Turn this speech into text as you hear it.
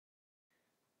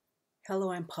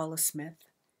Hello, I'm Paula Smith,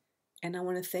 and I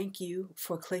want to thank you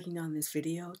for clicking on this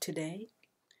video today.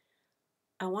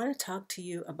 I want to talk to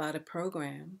you about a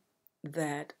program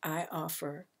that I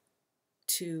offer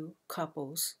to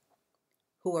couples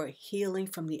who are healing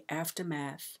from the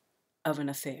aftermath of an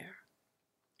affair.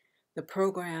 The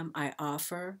program I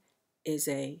offer is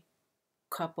a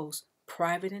couples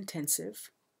private intensive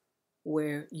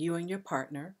where you and your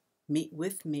partner meet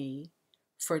with me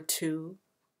for 2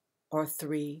 or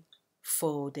 3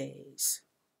 full days.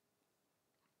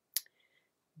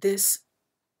 This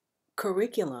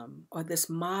curriculum or this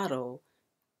model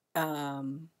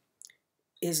um,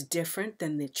 is different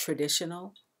than the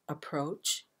traditional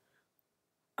approach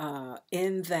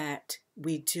in that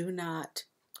we do not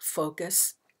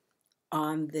focus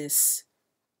on this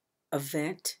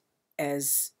event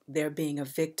as there being a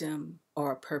victim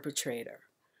or a perpetrator,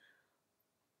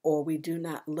 or we do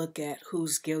not look at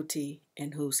who's guilty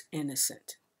and who's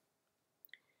innocent.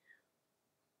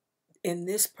 In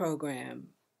this program,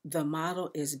 the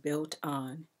model is built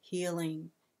on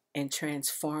healing and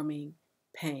transforming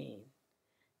pain.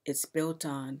 It's built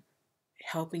on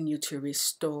helping you to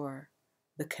restore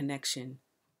the connection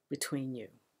between you.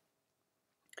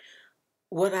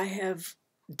 What I have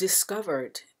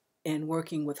discovered in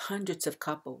working with hundreds of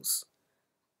couples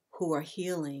who are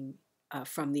healing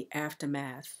from the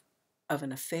aftermath of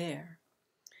an affair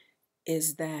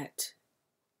is that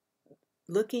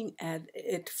looking at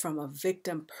it from a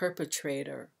victim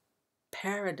perpetrator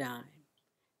paradigm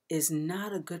is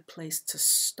not a good place to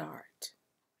start.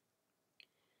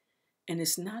 And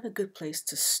it's not a good place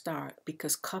to start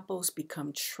because couples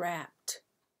become trapped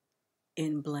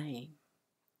in blame.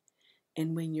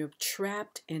 And when you're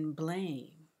trapped in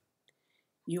blame,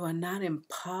 you are not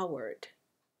empowered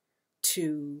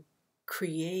to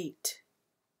create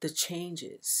the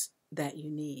changes that you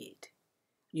need.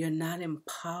 You're not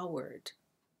empowered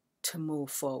to move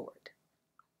forward.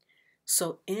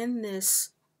 So in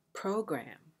this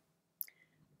program,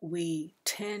 we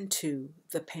tend to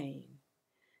the pain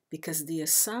because the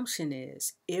assumption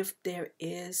is if there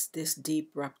is this deep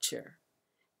rupture,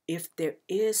 if there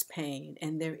is pain,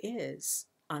 and there is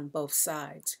on both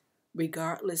sides,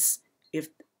 regardless if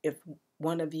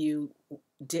one of you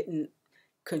didn't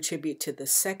contribute to the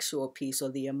sexual piece or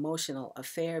the emotional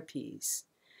affair piece,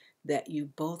 that you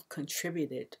both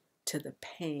contributed to the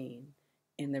pain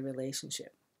in the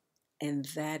relationship. And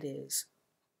that is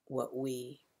what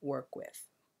we work with.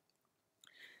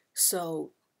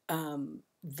 So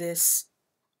this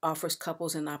offers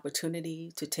couples an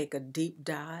opportunity to take a deep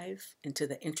dive into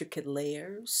the intricate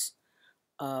layers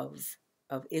of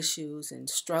issues and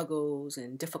struggles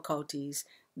and difficulties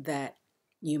that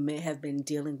you may have been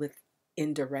dealing with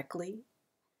indirectly,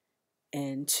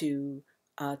 and to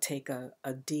take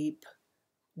a deep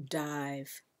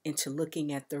dive into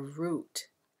looking at the root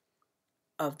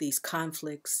of these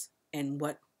conflicts and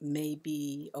what may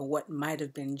be or what might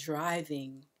have been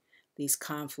driving these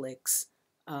conflicts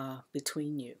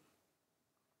between you.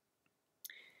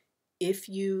 If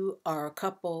you are a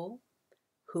couple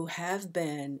who have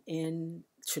been in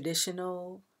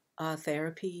traditional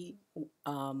therapy,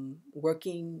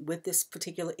 working with this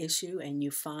particular issue, and you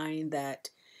find that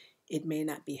it may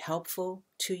not be helpful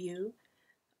to you,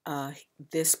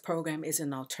 this program is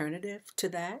an alternative to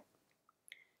that.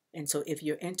 And so if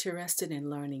you're interested in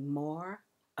learning more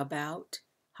about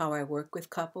how I work with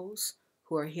couples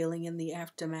who are healing in the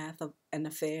aftermath of an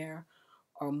affair,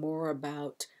 or more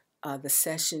about the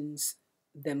sessions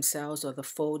themselves or the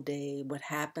full day, what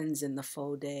happens in the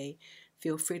full day,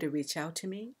 feel free to reach out to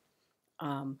me.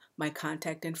 My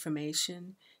contact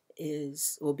information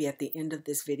will be at the end of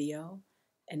this video.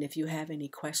 And if you have any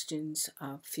questions,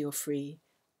 feel free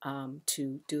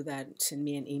to do that. Send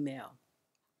me an email.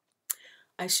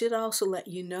 I should also let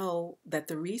you know that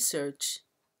the research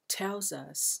tells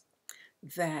us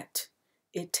that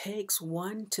it takes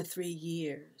 1 to 3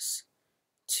 years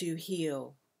to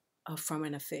heal from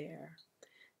an affair.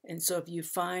 And so if you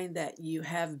find that you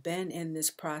have been in this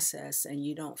process and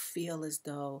you don't feel as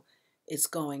though it's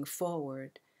going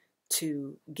forward,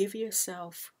 to give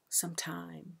yourself some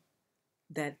time,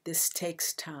 that this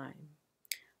takes time.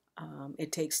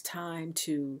 It takes time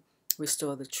to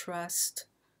restore the trust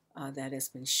that has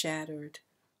been shattered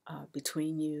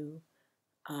between you.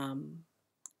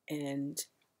 And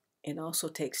it also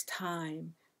takes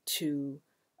time to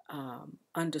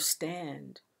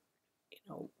understand,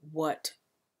 what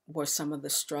were some of the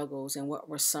struggles and what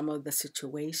were some of the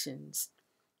situations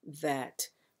that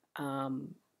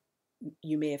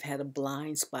you may have had a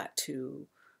blind spot to,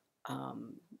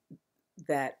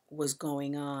 that was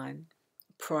going on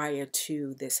prior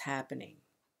to this happening.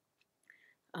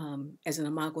 As an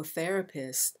imago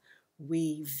therapist,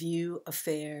 we view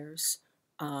affairs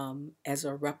as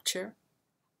a rupture,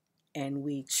 and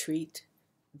we treat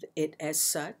it as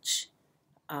such.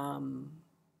 Um,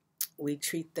 we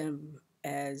treat them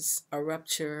as a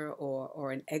rupture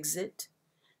or an exit,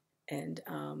 and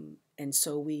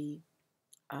so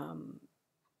um,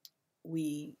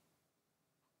 we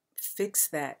fix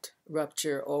that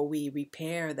rupture, or we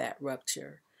repair that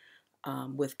rupture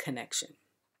with connection.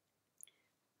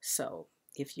 So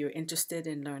if you're interested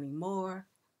in learning more,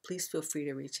 please feel free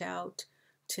to reach out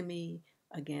to me.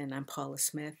 Again, I'm Paula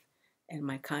Smith, and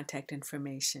my contact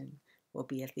information will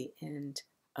be at the end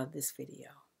of this video.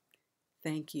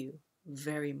 Thank you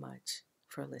very much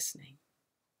for listening.